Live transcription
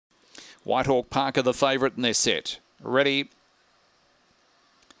White Hawk Parker the favourite in this set. Ready.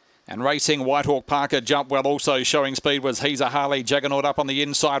 And racing, White Hawk Parker jumped well. Also showing speed was He's a Harley. Juggernaut up on the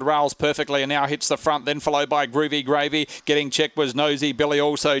inside, rails perfectly and now hits the front. Then followed by Groovy Gravy. Getting checked was Nosy Billy.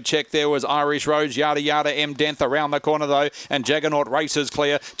 Also checked there was Irish Rose. Yada Yada M. Denth around the corner though. And Juggernaut races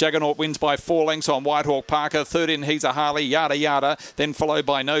clear. Juggernaut wins by 4 lengths on White Hawk Parker. Third in He's a Harley. Yada Yada. Then followed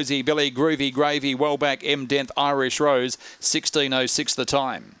by Nosy Billy, Groovy Gravy, well back M. Denth, Irish Rose. 16.06 the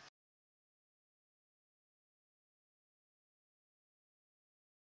time.